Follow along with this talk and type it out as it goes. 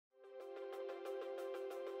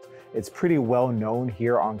It's pretty well known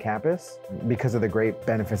here on campus because of the great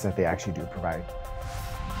benefits that they actually do provide.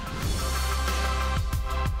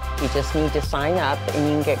 You just need to sign up and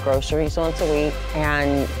you can get groceries once a week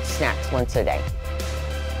and snacks once a day.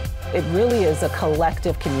 It really is a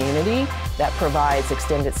collective community that provides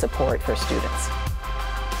extended support for students.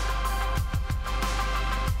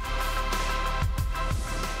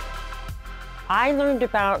 I learned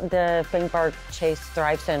about the Fainbarg Chase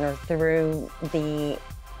Thrive Center through the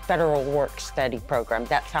Federal Work Study program.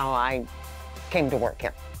 That's how I came to work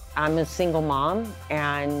here. I'm a single mom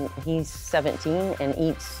and he's 17 and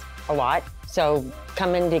eats a lot. So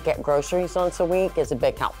coming to get groceries once a week is a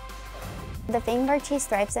big help. The Fainbarg Chase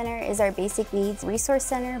Thrive Center is our basic needs resource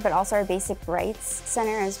center, but also our basic rights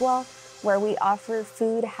center as well, where we offer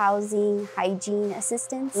food, housing, hygiene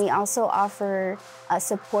assistance. We also offer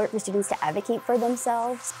support for students to advocate for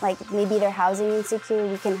themselves, like maybe they're housing insecure,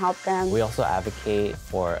 we can help them. We also advocate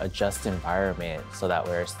for a just environment so that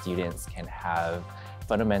where students can have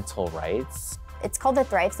fundamental rights. It's called the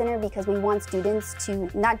Thrive Center because we want students to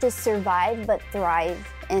not just survive, but thrive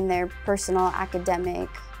in their personal, academic,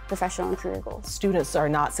 professional, and career goals. Students are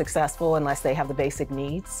not successful unless they have the basic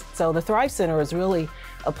needs. So the Thrive Center is really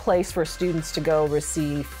a place for students to go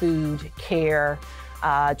receive food, care,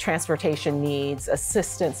 transportation needs,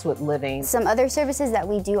 assistance with living. Some other services that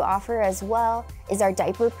we do offer as well is our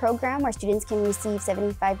diaper program, where students can receive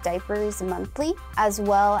 75 diapers monthly, as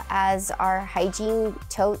well as our hygiene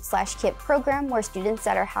tote/kit program, where students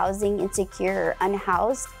that are housing insecure or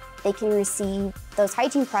unhoused, they can receive those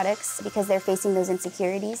hygiene products because they're facing those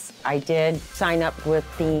insecurities. I did sign up with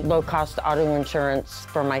the low-cost auto insurance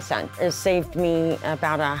for my son. It saved me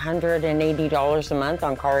about $180 a month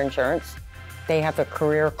on car insurance. They have a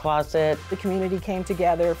career closet. The community came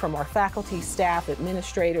together from our faculty, staff,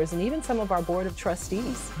 administrators, and even some of our board of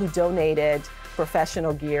trustees who donated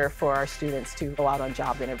professional gear for our students to go out on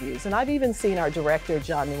job interviews. And I've even seen our director,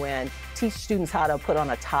 John Nguyen, teach students how to put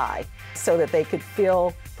on a tie so that they could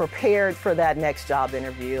feel prepared for that next job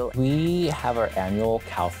interview. We have our annual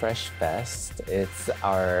CalFresh Fest. It's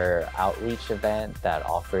our outreach event that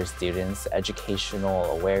offers students educational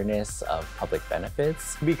awareness of public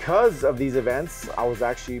benefits. Because of these events, I was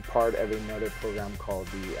actually part of another program called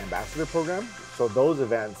the Ambassador Program. So those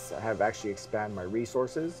events have actually expanded my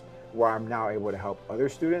resources, where I'm now able to help other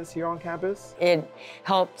students here on campus. It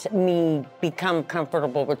helped me become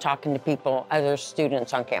comfortable with talking to people, other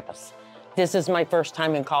students on campus. This is my first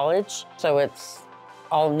time in college, so it's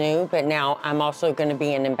all new, but now I'm also going to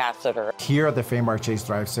be an ambassador. Here at the Fainbarg Chase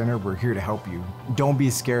Thrive Center, we're here to help you. Don't be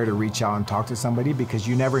scared to reach out and talk to somebody, because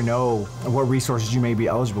you never know what resources you may be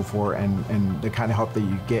eligible for and the kind of help that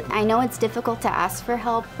you get. I know it's difficult to ask for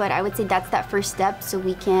help, but I would say that's that first step so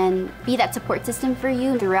we can be that support system for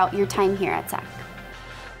you throughout your time here at SAC.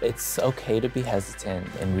 It's okay to be hesitant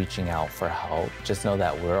in reaching out for help. Just know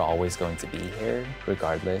that we're always going to be here,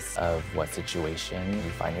 regardless of what situation you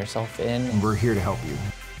find yourself in. And we're here to help you.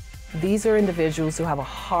 These are individuals who have a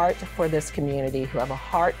heart for this community, who have a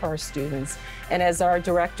heart for our students. And as our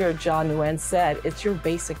director, John Nguyen, said, it's your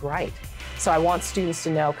basic right. So I want students to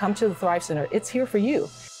know, come to the Thrive Center, it's here for you.